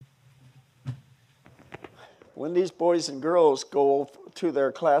when these boys and girls go to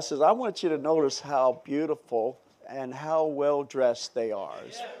their classes, I want you to notice how beautiful and how well dressed they are.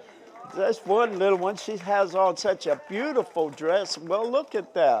 There's one little one, she has on such a beautiful dress. Well, look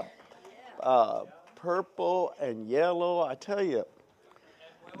at that. Purple and yellow, I tell you.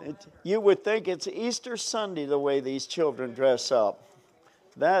 You would think it's Easter Sunday the way these children dress up.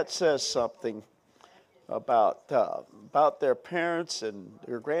 That says something about their parents and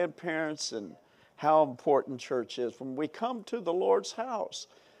their grandparents and how important church is. When we come to the Lord's house,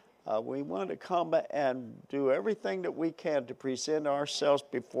 we want to come and do everything that we can to present ourselves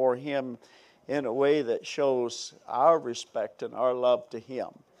before Him in a way that shows our respect and our love to Him.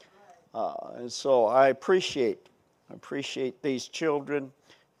 And so I appreciate these children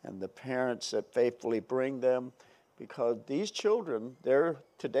and the parents that faithfully bring them, because these children, they're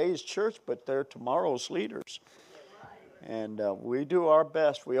today's church, but they're tomorrow's leaders. And we do our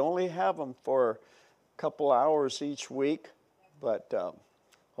best. We only have them for a couple hours each week, but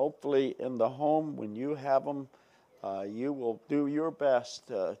hopefully in the home, when you have them, you will do your best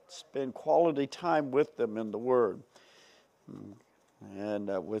to spend quality time with them in the Word. And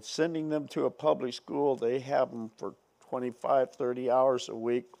with sending them to a public school, they have them for 25, 30 hours a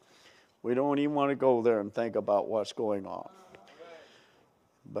week. We don't even want to go there and think about what's going on.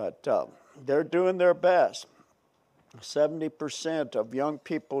 But they're doing their best. 70% of young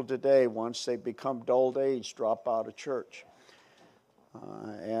people today, once they become old age, drop out of church.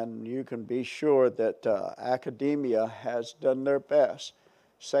 And you can be sure that academia has done their best,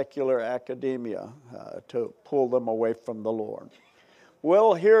 secular academia, to pull them away from the Lord.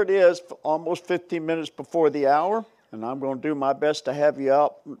 Well, here it is, almost 15 minutes before the hour, and I'm going to do my best to have you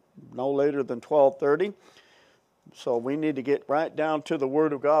out no later than 12:30. So we need to get right down to the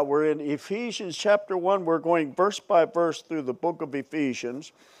Word of God. We're in Ephesians chapter 1. We're going verse by verse through the book of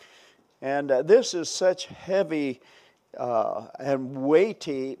Ephesians. And this is such heavy and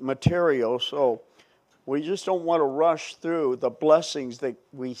weighty material, so we just don't want to rush through the blessings that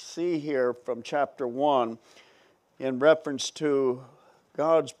we see here from chapter 1 in reference to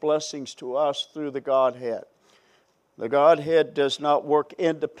God's blessings to us through the Godhead. The Godhead does not work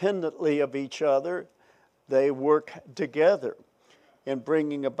independently of each other. They work together in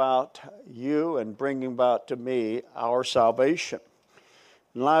bringing about you and bringing about to me our salvation.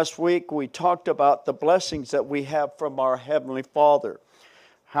 And last week we talked about the blessings that we have from our Heavenly Father,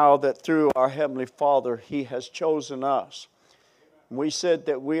 how that through our Heavenly Father He has chosen us. We said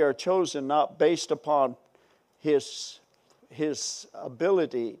that we are chosen not based upon His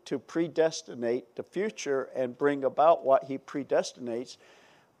ability to predestinate the future and bring about what He predestinates,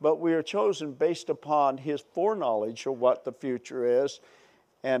 but we are chosen based upon His foreknowledge of what the future is,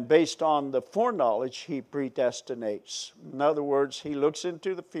 and based on the foreknowledge He predestinates. In other words, He looks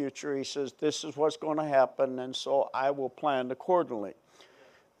into the future, He says, this is what's going to happen, and so I will plan accordingly.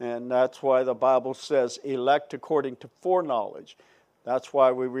 And that's why the Bible says, elect according to foreknowledge. That's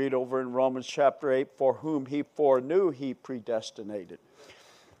why we read over in Romans chapter 8, for whom He foreknew He predestinated.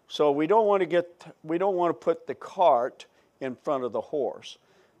 So we don't want to put the cart in front of the horse.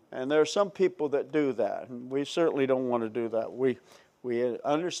 And there are some people that do that, and we certainly don't want to do that. We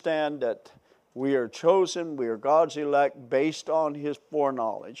understand that we are chosen, we are God's elect based on His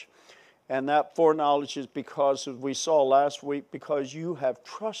foreknowledge. And that foreknowledge is because, as we saw last week, because you have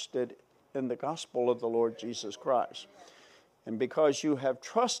trusted in the gospel of the Lord Jesus Christ. And because you have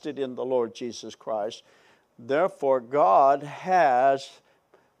trusted in the Lord Jesus Christ, therefore God has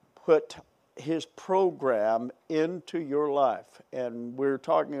put His program into your life. And we're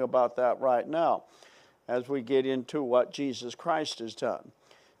talking about that right now as we get into what Jesus Christ has done.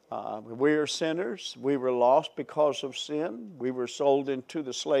 We are sinners. We were lost because of sin. We were sold into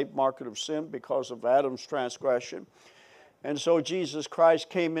the slave market of sin because of Adam's transgression. And so Jesus Christ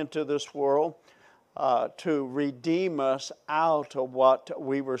came into this world to redeem us out of what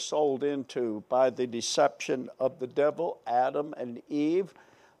we were sold into by the deception of the devil. Adam and Eve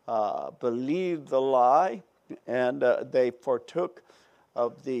believed the lie, and they partook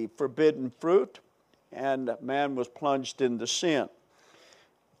of the forbidden fruit, and man was plunged into sin.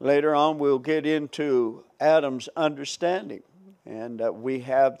 Later on, we'll get into Adam's understanding, and we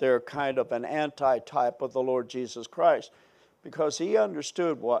have there kind of an anti-type of the Lord Jesus Christ, because he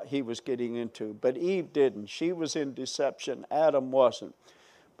understood what he was getting into, but Eve didn't. She was in deception. Adam wasn't.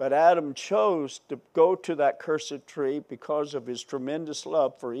 But Adam chose to go to that cursed tree because of his tremendous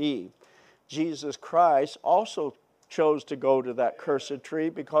love for Eve. Jesus Christ also chose to go to that cursed tree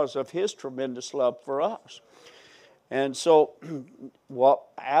because of His tremendous love for us. And so what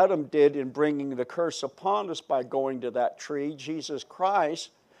Adam did in bringing the curse upon us by going to that tree, Jesus Christ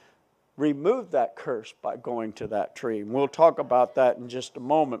removed that curse by going to that tree. And we'll talk about that in just a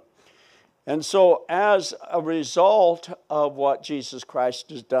moment. And so as a result of what Jesus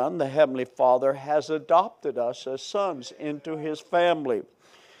Christ has done, the Heavenly Father has adopted us as sons into His family.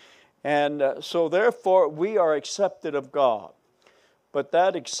 And so therefore we are accepted of God. But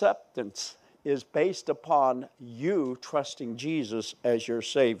that acceptance is based upon you trusting Jesus as your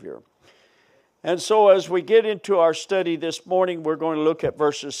Savior. And so as we get into our study this morning, we're going to look at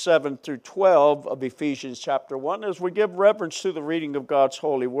verses 7 through 12 of Ephesians chapter 1. As we give reverence to the reading of God's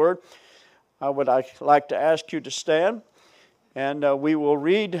holy word, I would like to ask you to stand. And we will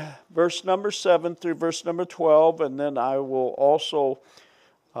read verse number 7 through verse number 12. And then I will also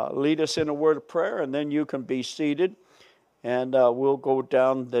lead us in a word of prayer. And then you can be seated. And we'll go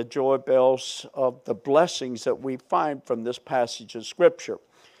down the joy bells of the blessings that we find from this passage of Scripture.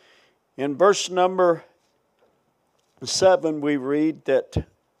 In verse number 7, we read that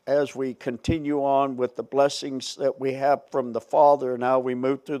as we continue on with the blessings that we have from the Father, now we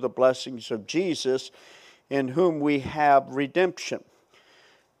move through the blessings of Jesus, in whom we have redemption.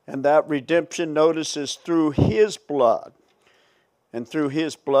 And that redemption, notice, is through His blood. And through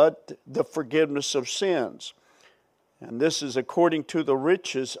His blood, the forgiveness of sins. And this is according to the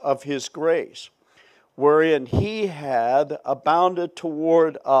riches of His grace, wherein He had abounded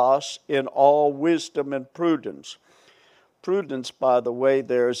toward us in all wisdom and prudence. Prudence, by the way,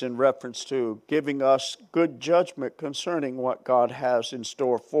 there is in reference to giving us good judgment concerning what God has in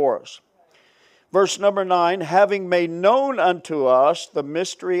store for us. Verse number 9, having made known unto us the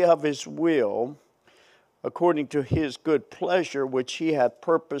mystery of His will, according to His good pleasure, which He hath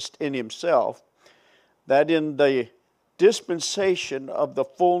purposed in Himself, that in the dispensation of the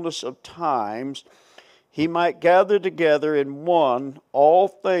fullness of times He might gather together in one all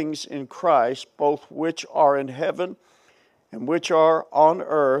things in Christ, both which are in heaven and which are on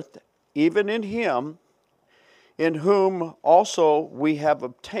earth, even in Him, in whom also we have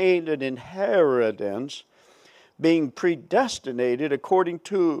obtained an inheritance, being predestinated according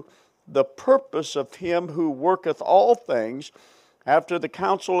to the purpose of Him who worketh all things after the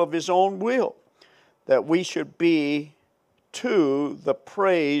counsel of His own will, that we should be to the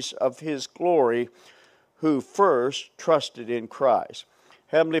praise of His glory, who first trusted in Christ.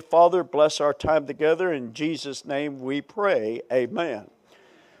 Heavenly Father, bless our time together. In Jesus' name we pray. Amen.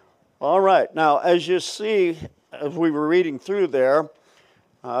 All right. Now, as you see, as we were reading through there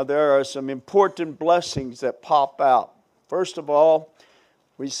are some important blessings that pop out. First of all,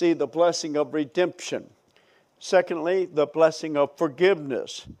 we see the blessing of redemption. Secondly, the blessing of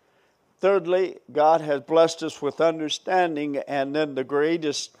forgiveness. Thirdly, God has blessed us with understanding. And then the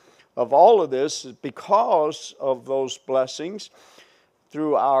greatest of all of this is because of those blessings,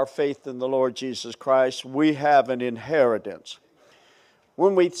 through our faith in the Lord Jesus Christ, we have an inheritance.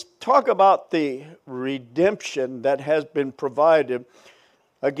 When we talk about the redemption that has been provided,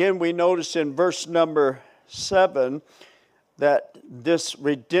 again we notice in verse number 7 that this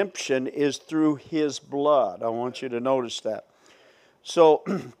redemption is through His blood. I want you to notice that. So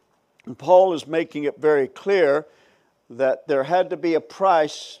Paul is making it very clear that there had to be a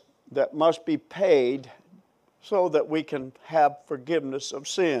price that must be paid so that we can have forgiveness of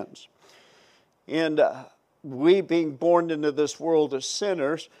sins. And we being born into this world as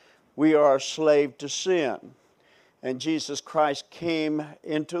sinners, we are a slave to sin. And Jesus Christ came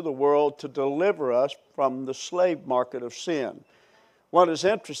into the world to deliver us from the slave market of sin. What is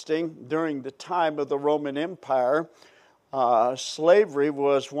interesting, during the time of the Roman Empire, slavery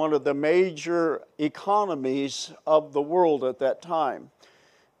was one of the major economies of the world at that time.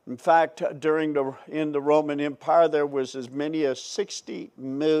 In fact, in the Roman Empire, there was as many as 60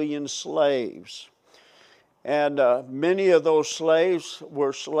 million slaves. And many of those slaves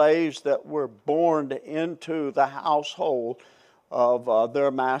were slaves that were born into the household of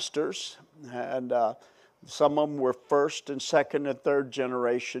their masters. And some of them were first and second and third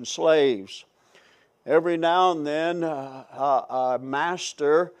generation slaves. Every now and then, a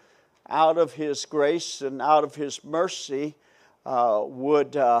master, out of his grace and out of his mercy,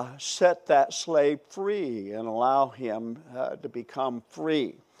 would set that slave free and allow him to become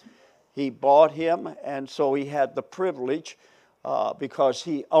free. He bought him, and so he had the privilege, because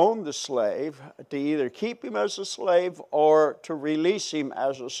he owned the slave, to either keep him as a slave or to release him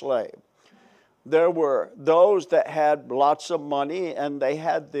as a slave. There were those that had lots of money, and they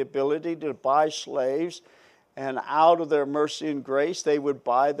had the ability to buy slaves, and out of their mercy and grace, they would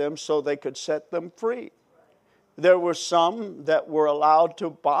buy them so they could set them free. There were some that were allowed to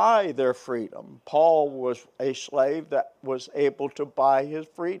buy their freedom. Paul was a slave that was able to buy his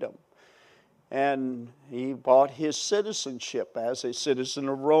freedom. And he bought his citizenship as a citizen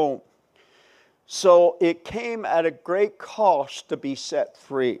of Rome. So it came at a great cost to be set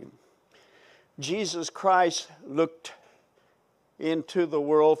free. Jesus Christ looked into the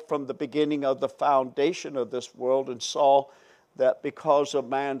world from the beginning of the foundation of this world and saw that because of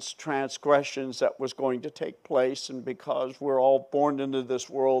man's transgressions that was going to take place, and because we're all born into this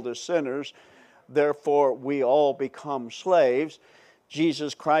world as sinners, therefore we all become slaves.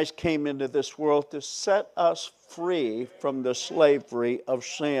 Jesus Christ came into this world to set us free from the slavery of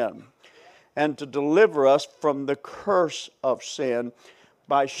sin and to deliver us from the curse of sin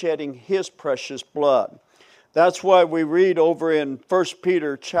by shedding His precious blood. That's why we read over in 1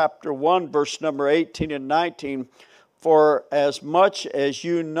 Peter chapter 1, verse number 18 and 19, "For as much as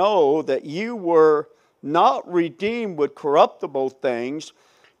you know that you were not redeemed with corruptible things,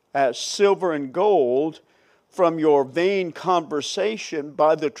 as silver and gold, from your vain conversation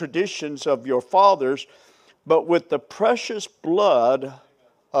by the traditions of your fathers, but with the precious blood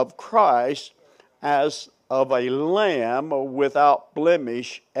of Christ, as of a lamb without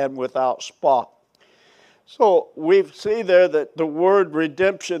blemish and without spot." So we see there that the word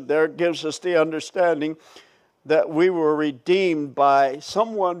redemption there gives us the understanding that we were redeemed by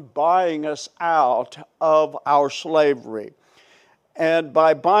someone buying us out of our slavery. And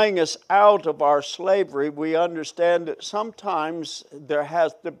by buying us out of our slavery, we understand that sometimes there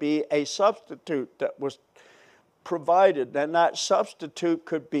has to be a substitute that was provided. And that substitute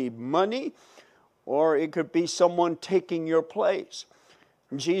could be money, or it could be someone taking your place.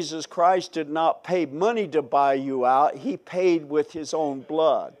 Jesus Christ did not pay money to buy you out. He paid with His own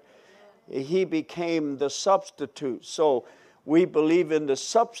blood. He became the substitute. So we believe in the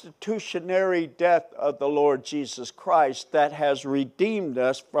substitutionary death of the Lord Jesus Christ that has redeemed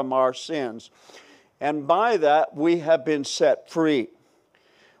us from our sins. And by that, we have been set free.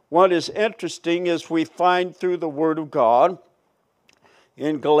 What is interesting is we find through the Word of God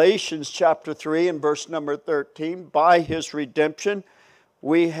in Galatians chapter 3 and verse number 13, by His redemption,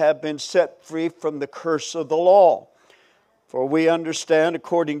 we have been set free from the curse of the law. For we understand,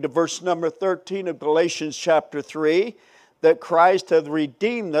 according to verse number 13 of Galatians chapter 3, that Christ hath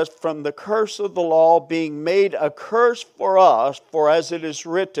redeemed us from the curse of the law, being made a curse for us. For as it is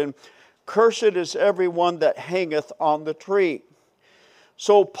written, "Cursed is every one that hangeth on the tree."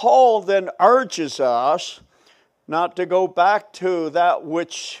 So Paul then urges us not to go back to that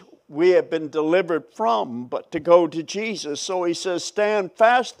which we have been delivered from, but to go to Jesus. So he says, "Stand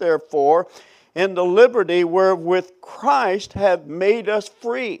fast, therefore, in the liberty wherewith Christ hath made us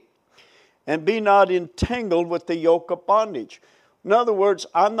free, and be not entangled with the yoke of bondage." In other words,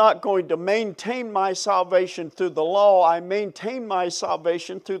 I'm not going to maintain my salvation through the law. I maintain my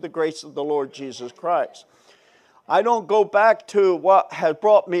salvation through the grace of the Lord Jesus Christ. I don't go back to what has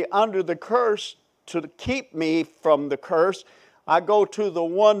brought me under the curse to keep me from the curse. I go to the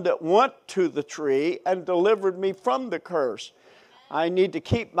one that went to the tree and delivered me from the curse. I need to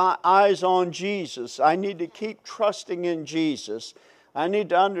keep my eyes on Jesus. I need to keep trusting in Jesus. I need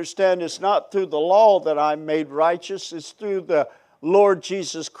to understand it's not through the law that I'm made righteous. It's through the Lord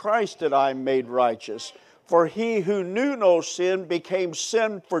Jesus Christ that I'm made righteous. For He who knew no sin became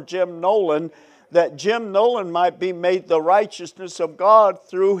sin for Jim Nolan, that Jim Nolan might be made the righteousness of God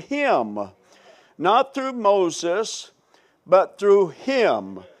through Him. Not through Moses, but through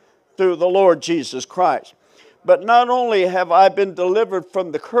Him, through the Lord Jesus Christ. But not only have I been delivered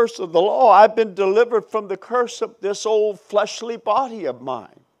from the curse of the law, I've been delivered from the curse of this old fleshly body of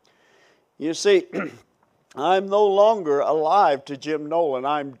mine. You see, I'm no longer alive to Jim Nolan.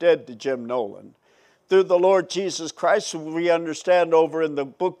 I'm dead to Jim Nolan. Through the Lord Jesus Christ, we understand over in the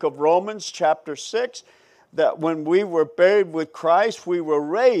book of Romans chapter 6, that when we were buried with Christ, we were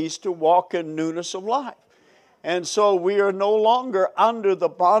raised to walk in newness of life. And so we are no longer under the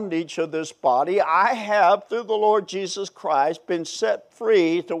bondage of this body. I have, through the Lord Jesus Christ, been set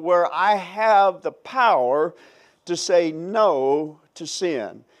free to where I have the power to say no to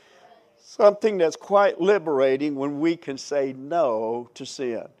sin. Something that's quite liberating when we can say no to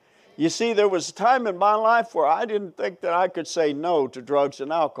sin. You see, there was a time in my life where I didn't think that I could say no to drugs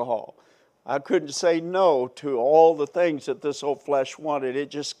and alcohol. I couldn't say no to all the things that this old flesh wanted. It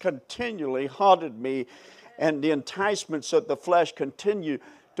just continually haunted me. And the enticements of the flesh continue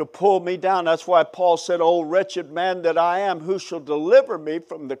to pull me down. That's why Paul said, "O wretched man that I am, who shall deliver me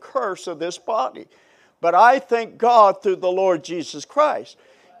from the curse of this body?" But I thank God through the Lord Jesus Christ.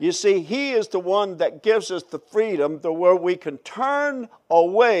 You see, He is the one that gives us the freedom to where we can turn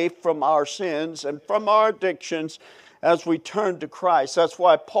away from our sins and from our addictions as we turn to Christ. That's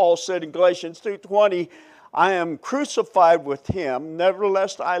why Paul said in Galatians 3:20, I am crucified with him.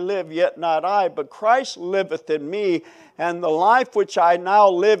 Nevertheless I live, yet not I, but Christ liveth in me. And the life which I now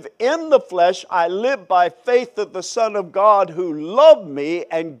live in the flesh, I live by faith of the Son of God, who loved me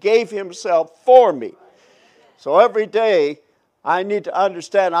and gave himself for me. So every day I need to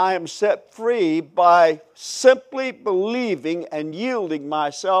understand I am set free by simply believing and yielding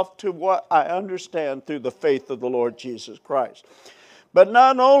myself to what I understand through the faith of the Lord Jesus Christ. But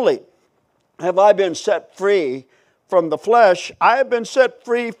not only have I been set free from the flesh, I have been set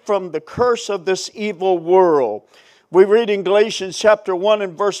free from the curse of this evil world. We read in Galatians chapter 1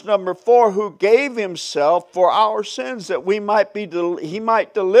 and verse number 4, who gave himself for our sins that he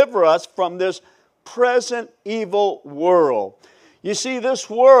might deliver us from this present evil world. You see, this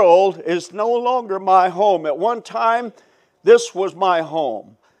world is no longer my home. At one time, this was my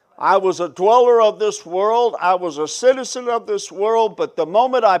home. I was a dweller of this world. I was a citizen of this world. But the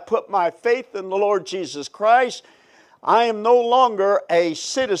moment I put my faith in the Lord Jesus Christ, I am no longer a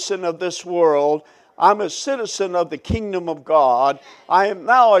citizen of this world. I'm a citizen of the kingdom of God. I am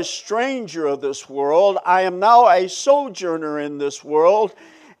now a stranger of this world. I am now a sojourner in this world.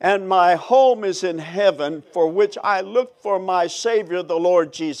 And my home is in heaven, for which I look for my Savior, the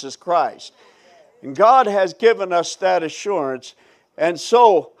Lord Jesus Christ. And God has given us that assurance. And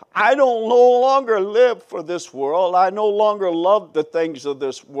so I don't no longer live for this world. I no longer love the things of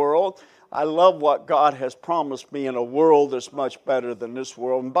this world. I love what God has promised me in a world that's much better than this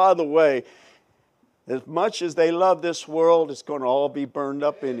world. And by the way, as much as they love this world, it's going to all be burned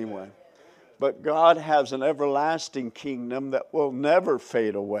up anyway. But God has an everlasting kingdom that will never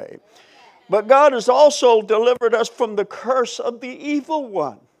fade away. But God has also delivered us from the curse of the evil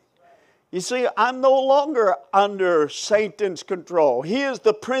one. You see, I'm no longer under Satan's control. He is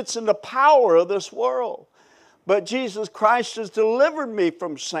the prince and the power of this world. But Jesus Christ has delivered me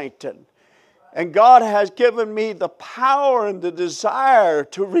from Satan. And God has given me the power and the desire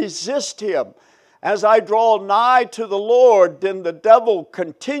to resist him. As I draw nigh to the Lord, then the devil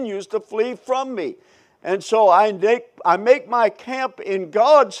continues to flee from me. And so I make my camp in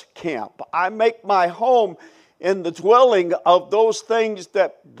God's camp. I make my home in the dwelling of those things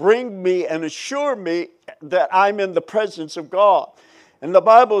that bring me and assure me that I'm in the presence of God. And the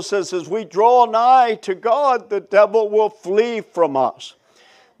Bible says as we draw nigh to God, the devil will flee from us.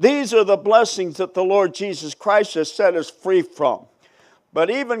 These are the blessings that the Lord Jesus Christ has set us free from.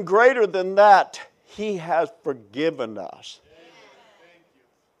 But even greater than that, he has forgiven us.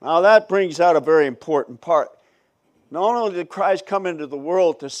 Now that brings out a very important part. Not only did Christ come into the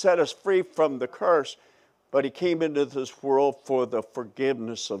world to set us free from the curse, but he came into this world for the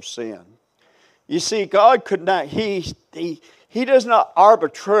forgiveness of sin. You see, God could not, he does not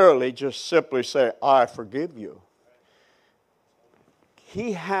arbitrarily just simply say, I forgive you.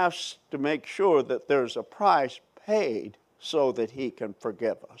 He has to make sure that there's a price paid so that he can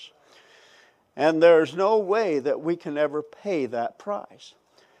forgive us. And there's no way that we can ever pay that price.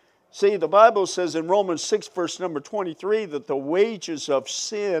 See, the Bible says in Romans 6, verse number 23, that the wages of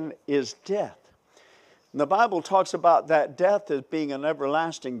sin is death. And the Bible talks about that death as being an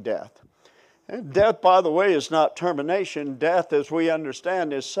everlasting death. And death, by the way, is not termination. Death, as we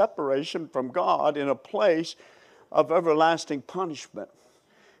understand, is separation from God in a place of everlasting punishment.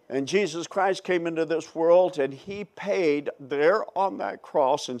 And Jesus Christ came into this world and he paid there on that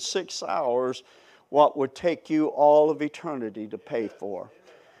cross in 6 hours what would take you all of eternity to pay for.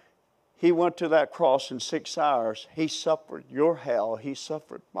 He went to that cross in 6 hours. He suffered your hell. He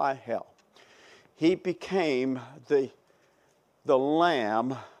suffered my hell. He became the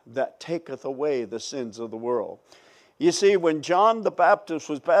Lamb that taketh away the sins of the world. You see, when John the Baptist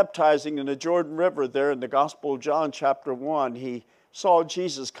was baptizing in the Jordan River there in the Gospel of John chapter 1, he saw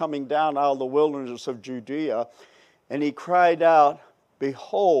Jesus coming down out of the wilderness of Judea, and he cried out,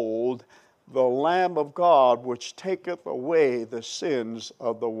 Behold, the Lamb of God, which taketh away the sins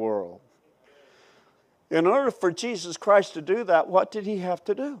of the world. In order for Jesus Christ to do that, what did he have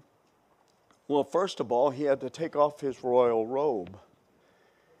to do? Well, first of all, he had to take off his royal robe.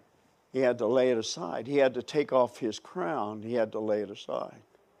 He had to lay it aside. He had to take off his crown. He had to lay it aside.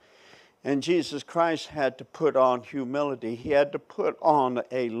 And Jesus Christ had to put on humility. He had to put on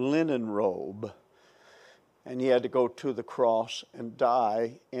a linen robe. And he had to go to the cross and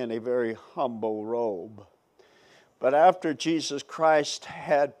die in a very humble robe. But after Jesus Christ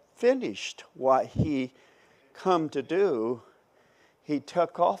had finished what he come to do, he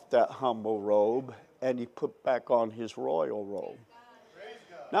took off that humble robe and he put back on his royal robe.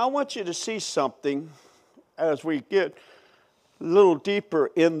 Now I want you to see something as we get a little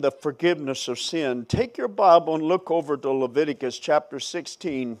deeper in the forgiveness of sin. Take your Bible and look over to Leviticus chapter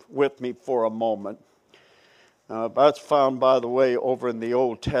 16 with me for a moment. That's found, by the way, over in the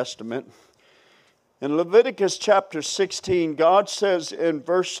Old Testament. In Leviticus chapter 16, God says in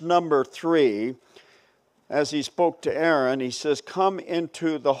verse number 3, as he spoke to Aaron, he says, "Come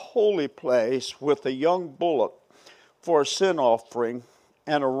into the holy place with a young bullock for a sin offering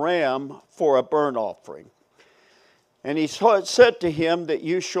and a ram for a burnt offering. And he said to him that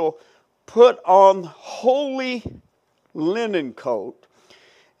you shall put on holy linen coat,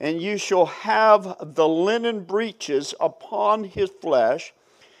 and you shall have the linen breeches upon his flesh,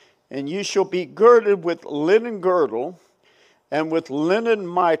 and you shall be girded with linen girdle, and with linen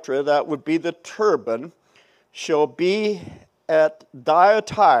mitre," that would be the turban, "shall be at thy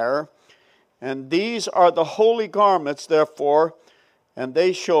attire, and these are the holy garments, therefore, and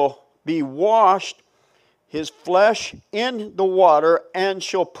they shall be washed, his flesh in the water, and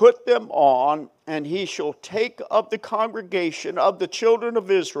shall put them on, and he shall take of the congregation of the children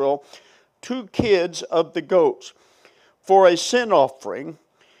of Israel 2 kids of the goats for a sin offering,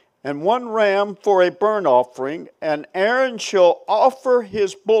 and 1 ram for a burnt offering, and Aaron shall offer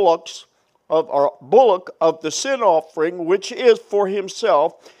his bullock of the sin offering, which is for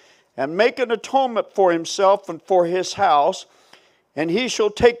himself, and make an atonement for himself and for his house. And he shall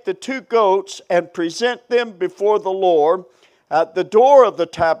take the 2 goats and present them before the Lord at the door of the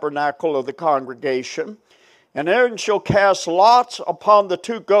tabernacle of the congregation. And Aaron shall cast lots upon the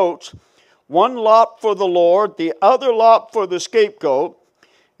 2 goats, 1 lot for the Lord, the other lot for the scapegoat.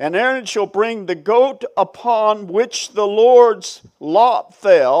 And Aaron shall bring the goat upon which the Lord's lot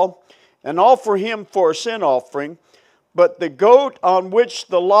fell, and offer him for a sin offering. But the goat on which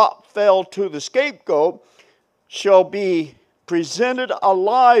the lot fell to the scapegoat shall be presented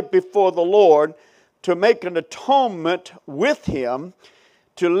alive before the Lord, to make an atonement with him,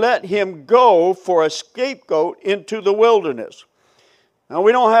 to let him go for a scapegoat into the wilderness." Now,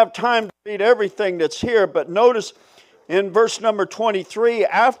 we don't have time to read everything that's here, but notice in verse number 23,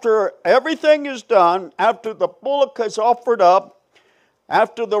 after everything is done, after the bullock is offered up,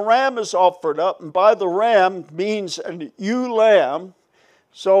 after the ram is offered up, and by the ram means an ewe lamb,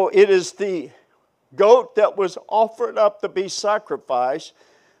 so it is the goat that was offered up to be sacrificed.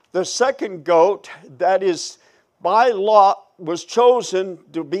 The second goat that is by lot was chosen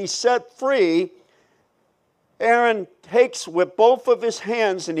to be set free. Aaron takes with both of his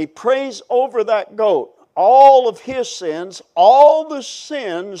hands and he prays over that goat all of his sins, all the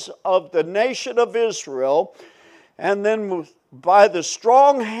sins of the nation of Israel, and then by the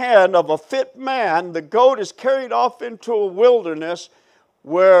strong hand of a fit man, the goat is carried off into a wilderness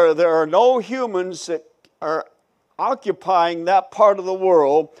where there are no humans that are occupying that part of the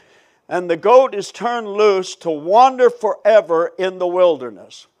world, and the goat is turned loose to wander forever in the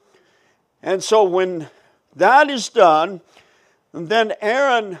wilderness. And so when that is done, then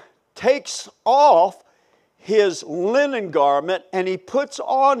Aaron takes off his linen garment and he puts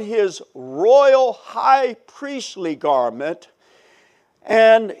on his royal high priestly garment,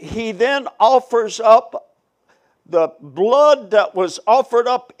 and he then offers up the blood that was offered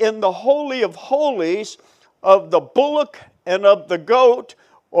up in the Holy of Holies of the bullock and of the goat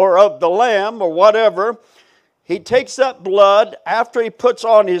or of the lamb or whatever. He takes that blood after he puts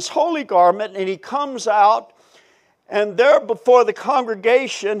on his holy garment, and he comes out, and there before the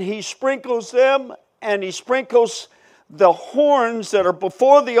congregation he sprinkles them, and he sprinkles the horns that are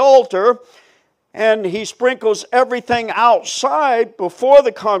before the altar, and he sprinkles everything outside before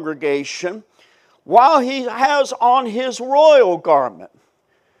the congregation, while he has on his royal garment.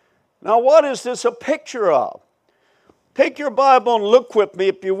 Now, what is this a picture of? Take your Bible and look with me,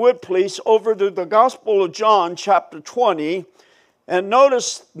 if you would please, over to the Gospel of John, chapter 20, and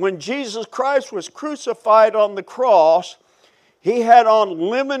notice when Jesus Christ was crucified on the cross, he had on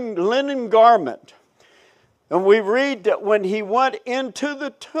linen garment. And we read that when he went into the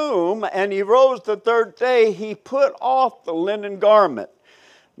tomb and he rose the 3rd day, he put off the linen garment.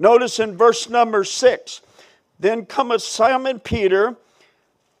 Notice in verse number 6, "Then cometh Simon Peter,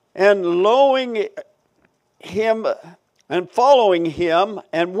 and following him,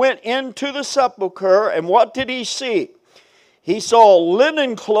 and went into the sepulchre, and what did he see? He saw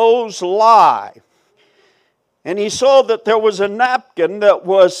linen clothes lie. And he saw that there was a napkin that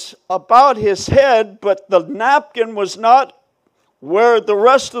was about his head, but the napkin was not where the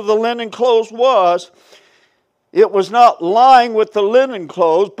rest of the linen clothes was. It was not lying with the linen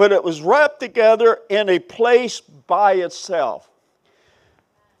clothes, but it was wrapped together in a place by itself."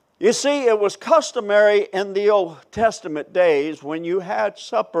 You see, it was customary in the Old Testament days when you had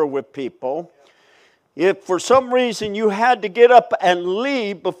supper with people, if for some reason you had to get up and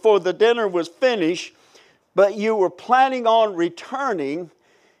leave before the dinner was finished, but you were planning on returning,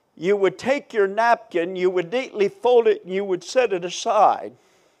 you would take your napkin, you would neatly fold it, and you would set it aside.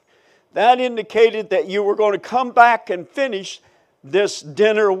 That indicated that you were going to come back and finish this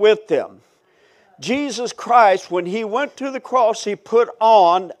dinner with them. Jesus Christ, when He went to the cross, He put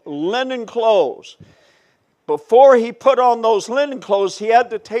on linen clothes. Before He put on those linen clothes, He had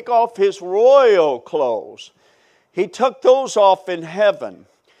to take off His royal clothes. He took those off in heaven.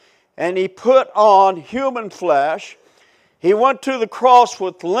 And He put on human flesh. He went to the cross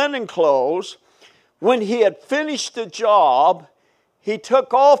with linen clothes. When He had finished the job, He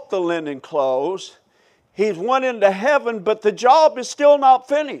took off the linen clothes. He went into heaven, but the job is still not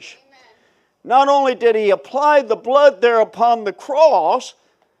finished. Not only did He apply the blood there upon the cross,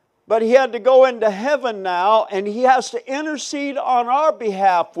 but He had to go into heaven now, and He has to intercede on our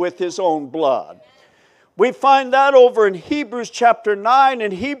behalf with His own blood. We find that over in Hebrews chapter 9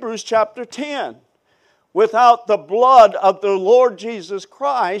 and Hebrews chapter 10. Without the blood of the Lord Jesus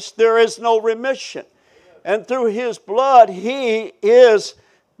Christ, there is no remission. And through His blood, He is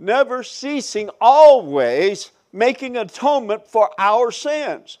never ceasing, always making atonement for our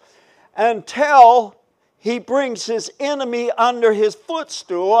sins, until He brings His enemy under His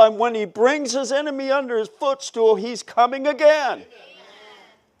footstool. And when He brings His enemy under His footstool, He's coming again. Amen.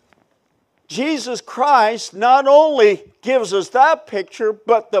 Jesus Christ not only gives us that picture,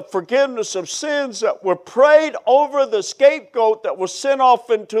 but the forgiveness of sins that were prayed over the scapegoat that was sent off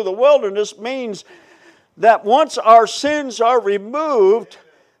into the wilderness means that once our sins are removed,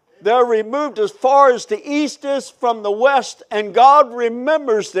 they're removed as far as the east is from the west, and God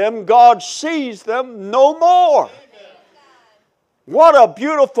remembers them, God sees them no more. What a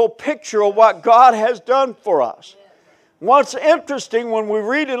beautiful picture of what God has done for us. What's interesting when we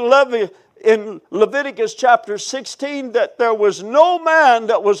read in Leviticus chapter 16 that there was no man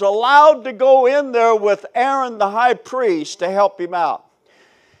that was allowed to go in there with Aaron the high priest to help him out.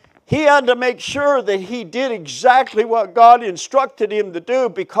 He had to make sure that he did exactly what God instructed him to do,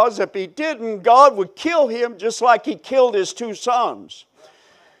 because if he didn't, God would kill him just like He killed his two sons.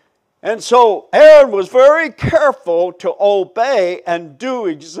 And so Aaron was very careful to obey and do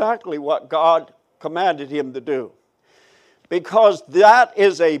exactly what God commanded him to do, because that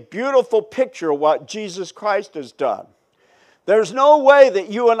is a beautiful picture of what Jesus Christ has done. There's no way that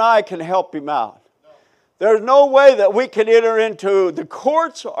you and I can help Him out. There's no way that we can enter into the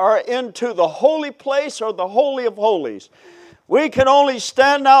courts or into the holy place or the Holy of Holies. We can only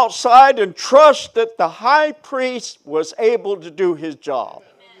stand outside and trust that the high priest was able to do his job.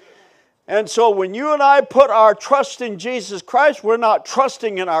 And so when you and I put our trust in Jesus Christ, we're not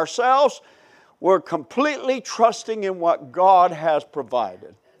trusting in ourselves. We're completely trusting in what God has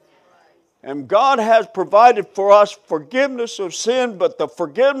provided. And God has provided for us forgiveness of sin, but the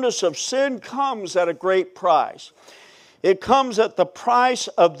forgiveness of sin comes at a great price. It comes at the price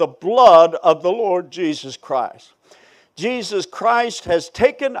of the blood of the Lord Jesus Christ. Jesus Christ has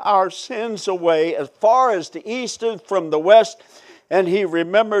taken our sins away as far as the east is from the west, and He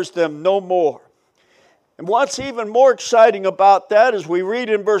remembers them no more. And what's even more exciting about that is we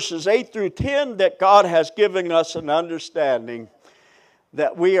read in verses 8 through 10 that God has given us an understanding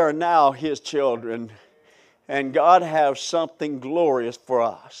that we are now His children, and God has something glorious for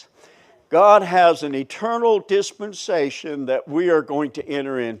us. God has an eternal dispensation that we are going to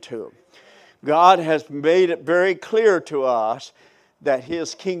enter into. God has made it very clear to us that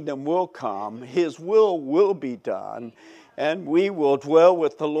His kingdom will come, His will be done, and we will dwell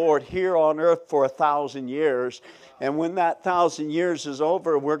with the Lord here on earth for 1,000 years. And when that 1,000 years is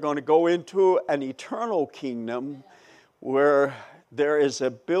over, we're going to go into an eternal kingdom where there is a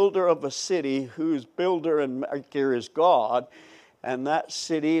builder of a city whose builder and maker is God, and that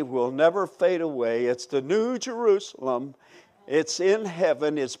city will never fade away. It's the New Jerusalem. It's in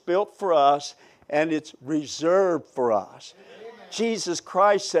heaven. It's built for us, and it's reserved for us. Amen. Jesus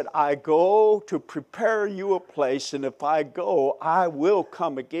Christ said, I go to prepare you a place, and if I go, I will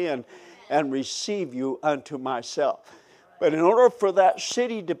come again and receive you unto myself. But in order for that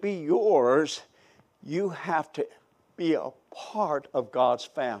city to be yours, you have to be a part of God's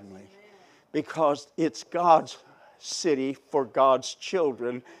family, because it's God's city for God's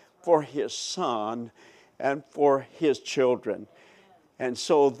children, for His Son, and for His children. And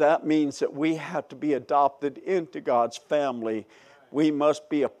so that means that we have to be adopted into God's family. We must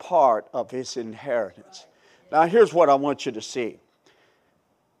be a part of His inheritance. Now here's what I want you to see.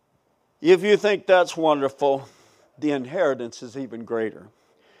 If you think that's wonderful, the inheritance is even greater.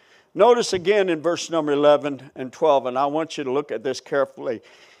 Notice again in verse number 11 and 12, and I want you to look at this carefully.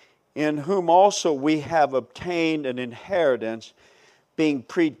 In whom also we have obtained an inheritance, being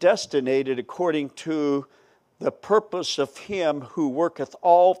predestinated according to the purpose of Him who worketh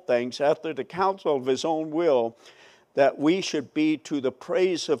all things after the counsel of His own will, that we should be to the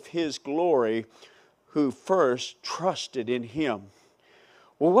praise of His glory, who first trusted in Him.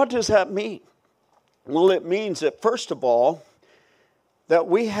 Well, what does that mean? Well, it means that, first of all, that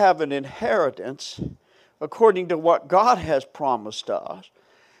we have an inheritance according to what God has promised us,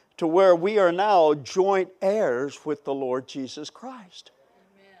 to where we are now joint heirs with the Lord Jesus Christ.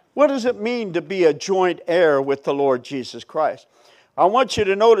 Amen. What does it mean to be a joint heir with the Lord Jesus Christ? I want you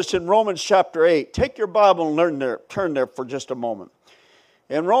to notice in Romans chapter 8, take your Bible and turn there for just a moment.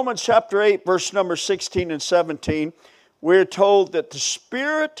 In Romans chapter 8, verse number 16 and 17, we're told that the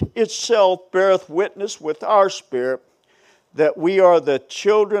Spirit itself beareth witness with our spirit that we are the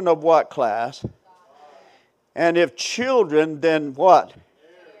children of what class? And if children, then what?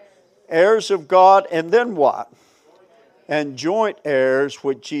 Heirs of God, and then what? And joint heirs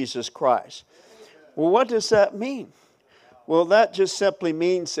with Jesus Christ. Well, what does that mean? Well, that just simply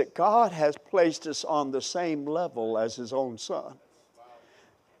means that God has placed us on the same level as His own Son.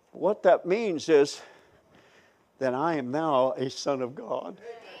 What that means is that I am now a son of God.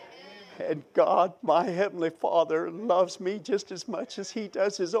 And God, my Heavenly Father, loves me just as much as He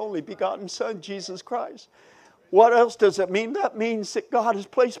does His only begotten Son, Jesus Christ. What else does it mean? That means that God has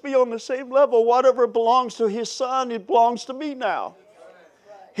placed me on the same level. Whatever belongs to His Son, it belongs to me now.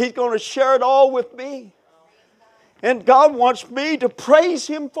 He's going to share it all with me. And God wants me to praise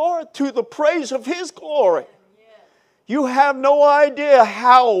Him for it, to the praise of His glory. You have no idea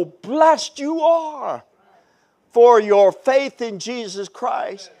how blessed you are for your faith in Jesus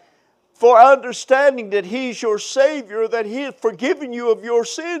Christ, for understanding that He's your Savior, that He has forgiven you of your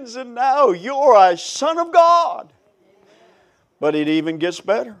sins, and now you're a son of God. But it even gets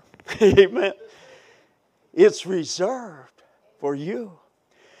better. Amen. It's reserved for you.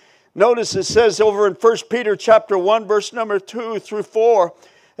 Notice it says over in 1 Peter chapter 1, verse number 2 through 4,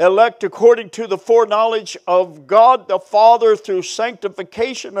 elect according to the foreknowledge of God the Father through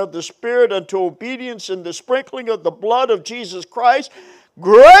sanctification of the Spirit unto obedience in the sprinkling of the blood of Jesus Christ,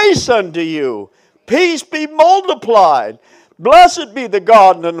 grace unto you, peace be multiplied. Blessed be the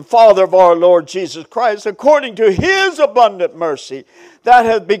God and the Father of our Lord Jesus Christ, according to His abundant mercy, that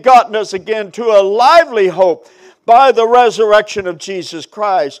hath begotten us again to a lively hope by the resurrection of Jesus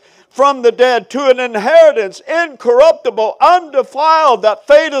Christ from the dead, to an inheritance incorruptible, undefiled, that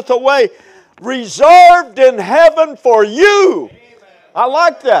fadeth away, reserved in heaven for you. I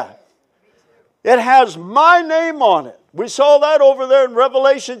like that. It has my name on it. We saw that over there in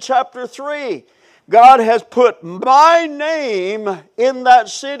Revelation chapter 3. God has put my name in that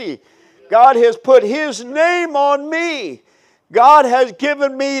city. God has put His name on me. God has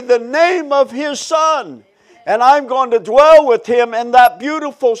given me the name of His Son. And I'm going to dwell with Him in that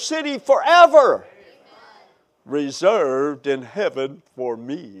beautiful city forever. Reserved in heaven for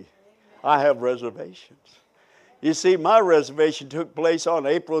me. I have reservations. You see, my reservation took place on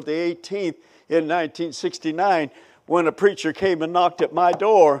April the 18th in 1969 when a preacher came and knocked at my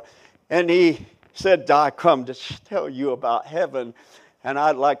door, and he said, I come to tell you about heaven, and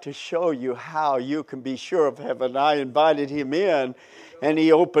I'd like to show you how you can be sure of heaven. I invited him in, and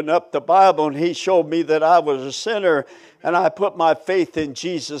he opened up the Bible, and he showed me that I was a sinner, and I put my faith in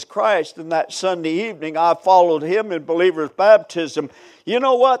Jesus Christ. And that Sunday evening, I followed him in believer's baptism. You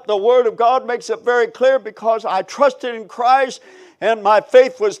know what? The Word of God makes it very clear, because I trusted in Christ, and my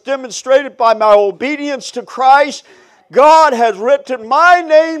faith was demonstrated by my obedience to Christ. God has written my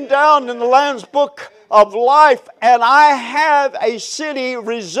name down in the Lamb's Book of Life, and I have a city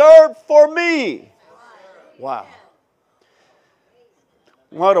reserved for me. Wow.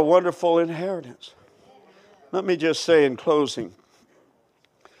 What a wonderful inheritance. Let me just say in closing,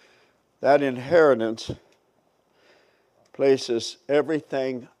 that inheritance places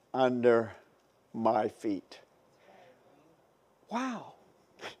everything under my feet. Wow.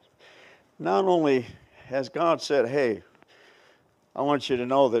 Not only has God said, hey, I want you to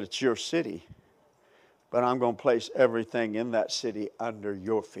know that it's your city, but I'm going to place everything in that city under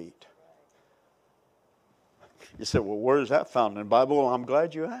your feet. You said, well, where is that found in the Bible? Well, I'm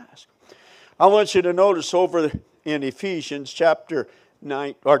glad you asked. I want you to notice over in Ephesians chapter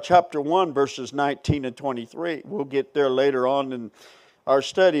 1, verses 19 and 23. We'll get there later on in our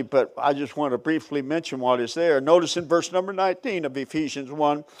study, but I just want to briefly mention what is there. Notice in verse number 19 of Ephesians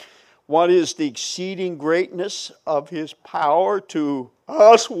 1, what is the exceeding greatness of His power to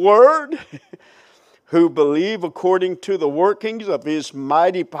us, Word, who believe according to the workings of His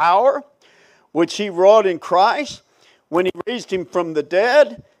mighty power, which He wrought in Christ, when He raised Him from the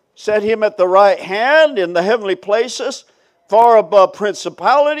dead, set Him at the right hand in the heavenly places, far above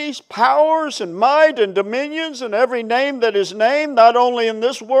principalities, powers, and might, and dominions, and every name that is named, not only in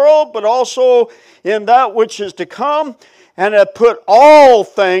this world, but also in that which is to come, and hath put all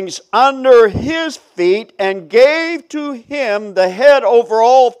things under his feet, and gave to him the head over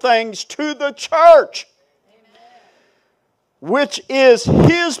all things, to the church, which is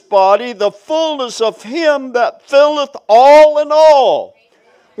his body, the fullness of him that filleth all in all.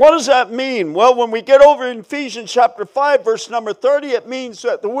 What does that mean? Well, when we get over in Ephesians chapter 5, verse number 30, it means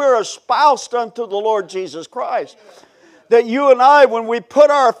that we're espoused unto the Lord Jesus Christ. That you and I, when we put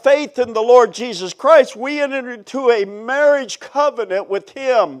our faith in the Lord Jesus Christ, we enter into a marriage covenant with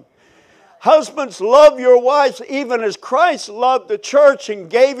Him. Husbands, love your wives even as Christ loved the church and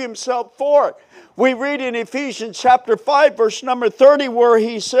gave Himself for it. We read in Ephesians chapter 5, verse number 30, where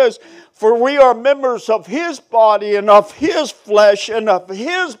he says, for we are members of His body and of His flesh and of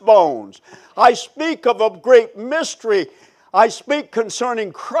His bones. I speak of a great mystery. I speak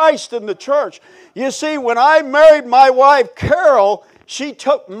concerning Christ and the church. You see, when I married my wife, Carol, she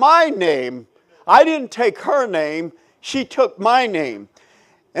took my name. I didn't take her name. She took my name.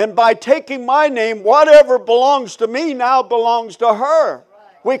 And by taking my name, whatever belongs to me now belongs to her.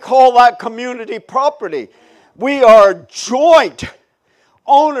 We call that community property. We are joint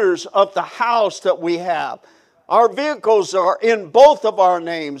owners of the house that we have. Our vehicles are in both of our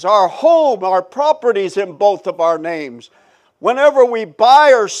names. Our home, our properties in both of our names. Whenever we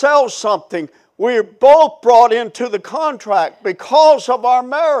buy or sell something, we're both brought into the contract because of our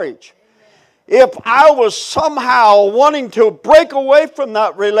marriage. If I was somehow wanting to break away from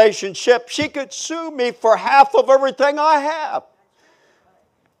that relationship, she could sue me for half of everything I have.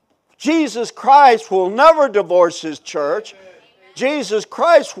 Jesus Christ will never divorce His church. Jesus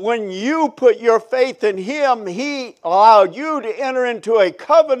Christ, when you put your faith in Him, He allowed you to enter into a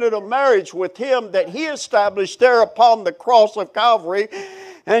covenant of marriage with Him that He established there upon the cross of Calvary.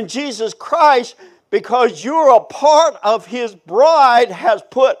 And Jesus Christ, because you're a part of His bride, has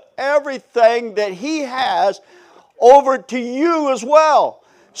put everything that He has over to you as well.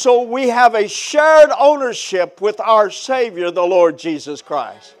 So we have a shared ownership with our Savior, the Lord Jesus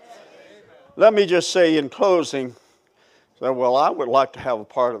Christ. Let me just say in closing, well, I would like to have a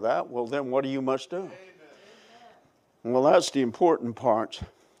part of that. Well, then what do you must do? Well, that's the important part.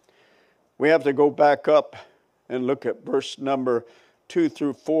 We have to go back up and look at verse number 2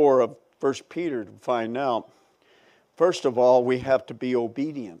 through 4 of 1 Peter to find out. First of all, we have to be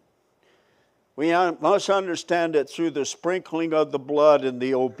obedient. We must understand that through the sprinkling of the blood and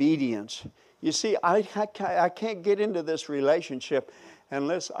the obedience. You see, I can't get into this relationship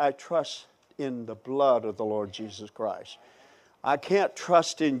unless I trust in the blood of the Lord Jesus Christ. I can't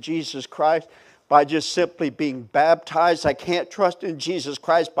trust in Jesus Christ by just simply being baptized. I can't trust in Jesus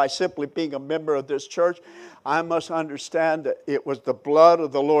Christ by simply being a member of this church. I must understand that it was the blood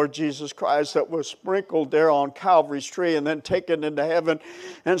of the Lord Jesus Christ that was sprinkled there on Calvary's tree and then taken into heaven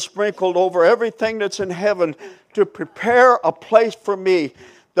and sprinkled over everything that's in heaven to prepare a place for me.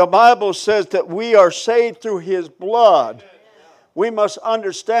 The Bible says that we are saved through His blood. We must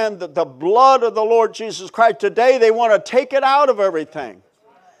understand that the blood of the Lord Jesus Christ, today they want to take it out of everything.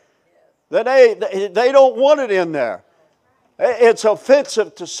 They don't want it in there. It's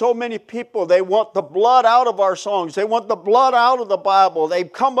offensive to so many people. They want the blood out of our songs. They want the blood out of the Bible.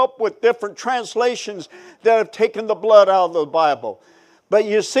 They've come up with different translations that have taken the blood out of the Bible. But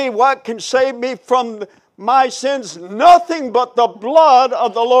you see, what can save me from my sins? Nothing but the blood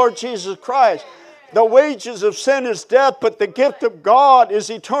of the Lord Jesus Christ. The wages of sin is death, but the gift of God is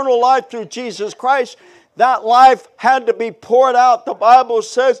eternal life through Jesus Christ. That life had to be poured out. The Bible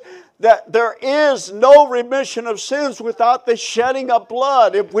says that there is no remission of sins without the shedding of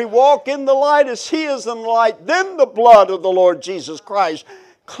blood. If we walk in the light as He is in the light, then the blood of the Lord Jesus Christ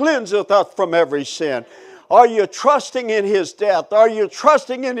cleanseth us from every sin. Are you trusting in His death? Are you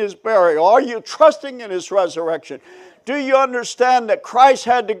trusting in His burial? Are you trusting in His resurrection? Do you understand that Christ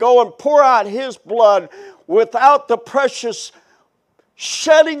had to go and pour out His blood? Without the precious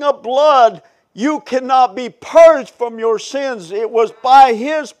shedding of blood, you cannot be purged from your sins. It was by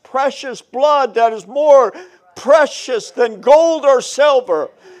His precious blood that is more precious than gold or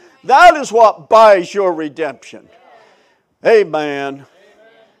silver. That is what buys your redemption. Amen.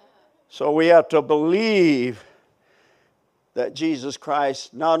 So we have to believe that Jesus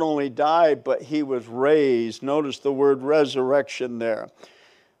Christ not only died, but He was raised. Notice the word resurrection there.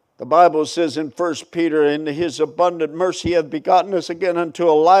 The Bible says in 1 Peter, in His abundant mercy He hath begotten us again unto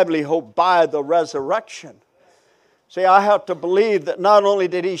a lively hope by the resurrection. See, I have to believe that not only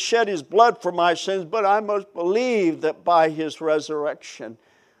did He shed His blood for my sins, but I must believe that by His resurrection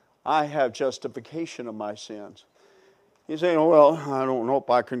I have justification of my sins. You say, oh, well, I don't know if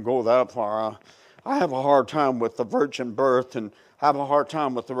I can go that far. I have a hard time with the virgin birth and have a hard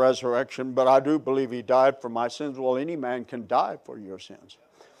time with the resurrection, but I do believe he died for my sins. Well, any man can die for your sins.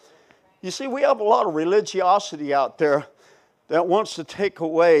 You see, we have a lot of religiosity out there that wants to take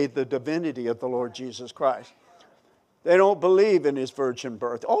away the divinity of the Lord Jesus Christ. They don't believe in his virgin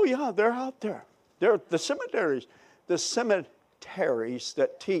birth. Oh, yeah, they're out there. They're the cemeteries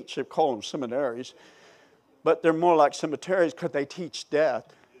that teach, they call them seminaries, but they're more like cemeteries because they teach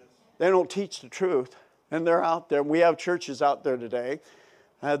death. They don't teach the truth, and they're out there. We have churches out there today.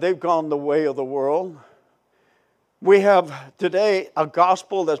 They've gone the way of the world. We have today a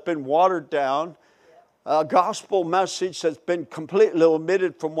gospel that's been watered down, a gospel message that's been completely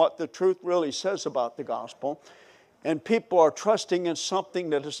omitted from what the truth really says about the gospel, and people are trusting in something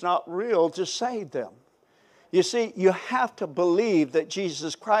that is not real to save them. You see, you have to believe that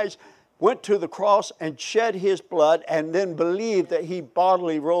Jesus Christ went to the cross and shed his blood, and then believe that he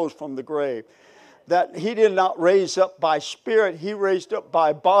bodily rose from the grave. That he did not raise up by spirit, he raised up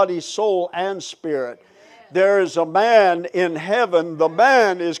by body, soul, and spirit. There is a man in heaven. The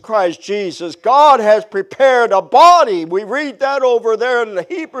man is Christ Jesus. God has prepared a body. We read that over there in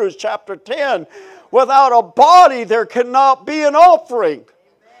Hebrews chapter 10. Without a body, there cannot be an offering.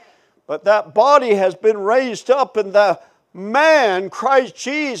 But that body has been raised up, and the man, Christ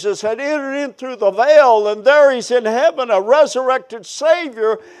Jesus, had entered in through the veil, and there he's in heaven, a resurrected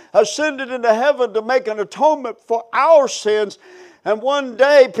Savior, ascended into heaven to make an atonement for our sins. And one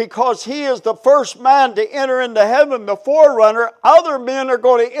day, because he is the first man to enter into heaven, the forerunner, other men are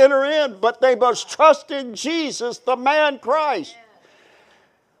going to enter in, but they must trust in Jesus, the man Christ.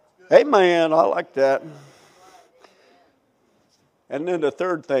 Amen. I like that. And then the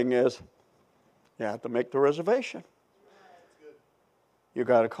third thing is, you have to make the reservation. You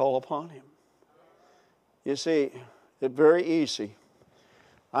got to call upon him. You see, it's very easy.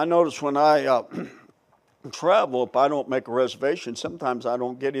 I notice when I travel, if I don't make a reservation, sometimes I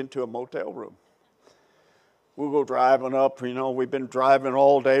don't get into a motel room. We'll go driving up, we've been driving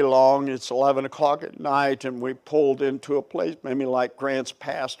all day long. It's 11 o'clock at night, and we pulled into a place, maybe like Grants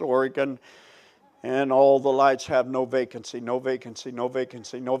Pass, Oregon, and all the lights have no vacancy, no vacancy, no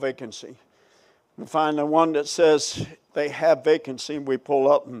vacancy, no vacancy. We find the one that says they have vacancy, and we pull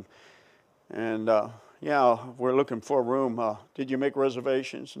up, and we're looking for a room. Did you make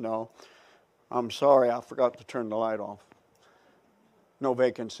reservations? No. I'm sorry, I forgot to turn the light off. No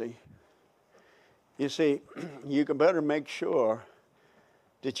vacancy. You see, you can better make sure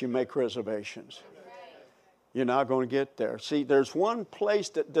that you make reservations. You're not going to get there. See, there's one place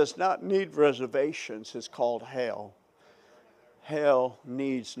that does not need reservations. It's called hell. Hell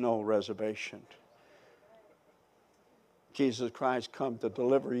needs no reservation. Jesus Christ come to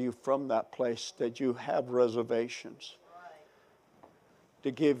deliver you from that place that you have reservations.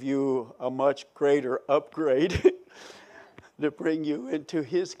 To give you a much greater upgrade. To bring you into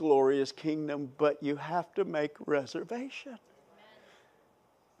his glorious kingdom. But you have to make reservation.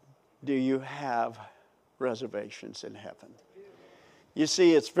 Do you have reservations in heaven? You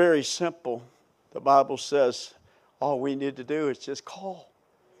see, it's very simple. The Bible says all we need to do is just call.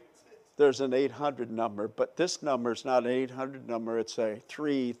 There's an 800 number, but this number is not an 800 number, it's a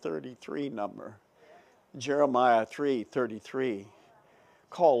 333 number. Jeremiah 3:33.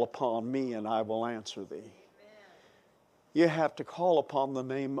 Call upon me and I will answer thee. You have to call upon the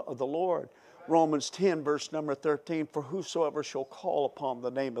name of the Lord. Romans 10 verse number 13, for whosoever shall call upon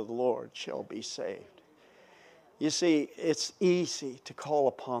the name of the Lord shall be saved. You see, it's easy to call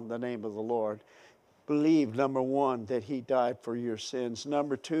upon the name of the Lord. Believe, number one, that he died for your sins.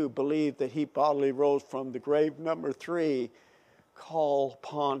 Number two, believe that he bodily rose from the grave. Number three, call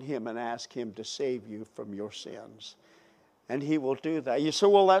upon him and ask him to save you from your sins. And he will do that. You say,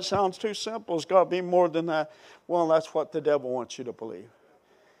 well, that sounds too simple. It's got to be more than that. Well, that's what the devil wants you to believe.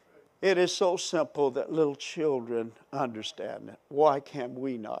 It is so simple that little children understand it. Why can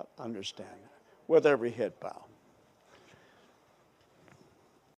we not understand it? With every head bowed.